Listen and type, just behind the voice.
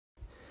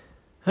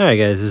Alright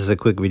guys, this is a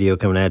quick video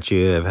coming at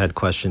you. I've had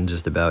questions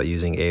just about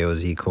using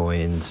AoZ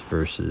coins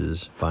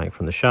versus buying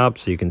from the shop.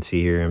 So you can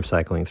see here I'm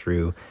cycling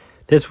through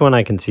this one.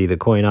 I can see the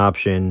coin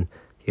option.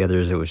 The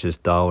others, it was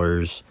just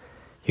dollars.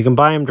 You can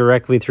buy them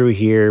directly through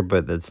here,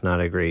 but that's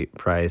not a great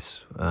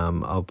price.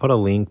 I'll put a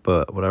link,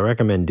 but what I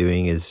recommend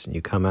doing is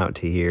you come out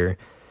to here.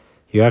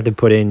 You have to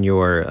put in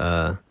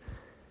your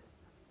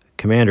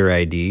commander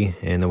ID,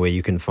 and the way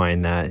you can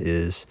find that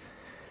is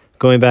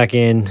going back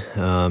in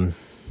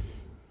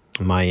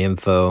my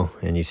info,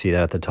 and you see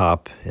that at the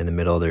top in the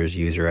middle there's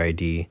user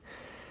ID.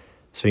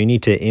 So you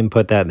need to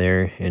input that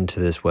there into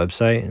this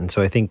website. And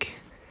so I think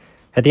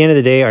at the end of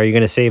the day, are you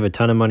going to save a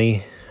ton of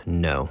money?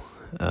 No.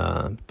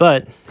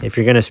 But if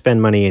you're going to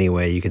spend money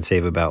anyway, you can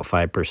save about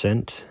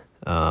 5%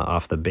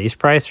 off the base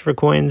price for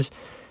coins,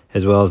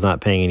 as well as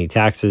not paying any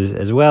taxes,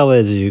 as well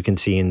as you can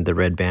see in the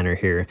red banner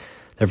here,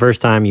 the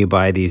first time you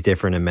buy these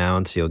different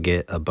amounts, you'll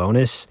get a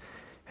bonus.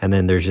 And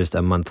then there's just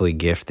a monthly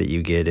gift that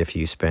you get if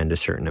you spend a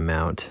certain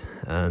amount.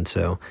 And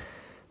so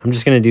I'm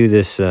just going to do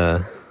this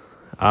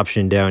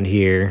option down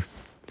here.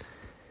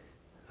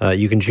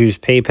 You can choose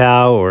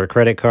PayPal or a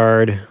credit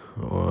card.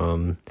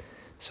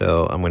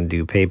 So I'm going to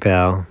do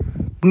PayPal.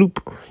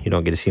 Bloop. You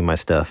don't get to see my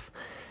stuff.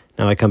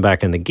 Now I come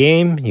back in the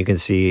game. You can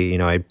see,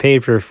 I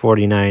paid for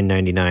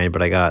 $49.99,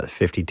 but I got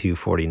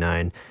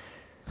 $52.49.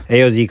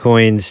 AoZ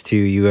coins to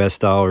US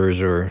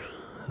dollars, or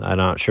I'm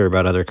not sure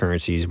about other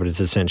currencies, but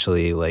it's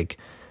essentially like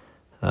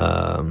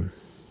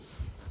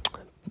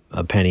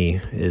a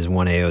penny is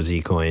one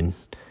AoZ coin.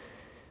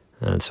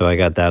 And so I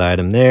got that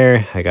item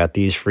there. I got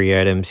these free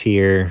items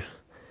here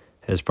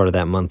as part of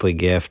that monthly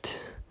gift.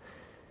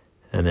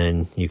 And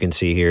then you can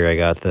see here I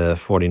got the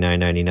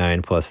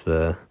 $49.99 plus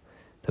the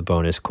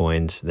bonus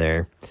coins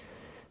there.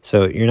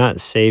 So you're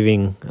not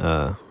saving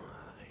a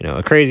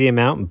crazy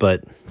amount,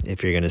 but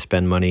if you're going to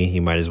spend money,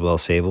 you might as well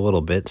save a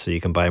little bit so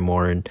you can buy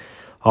more. And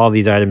all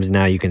these items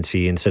now you can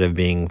see, instead of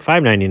being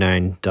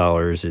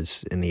 $5.99,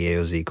 it's in the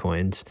AoZ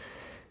coins.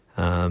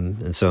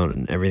 And so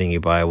everything you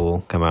buy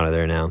will come out of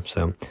there now.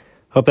 So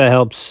hope that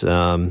helps.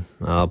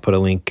 I'll put a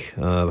link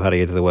of how to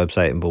get to the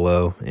website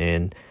below.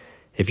 And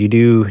if you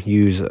do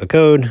use a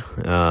code,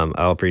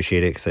 I'll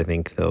appreciate it, because I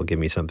think they'll give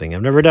me something.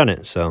 I've never done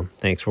it. So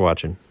thanks for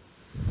watching.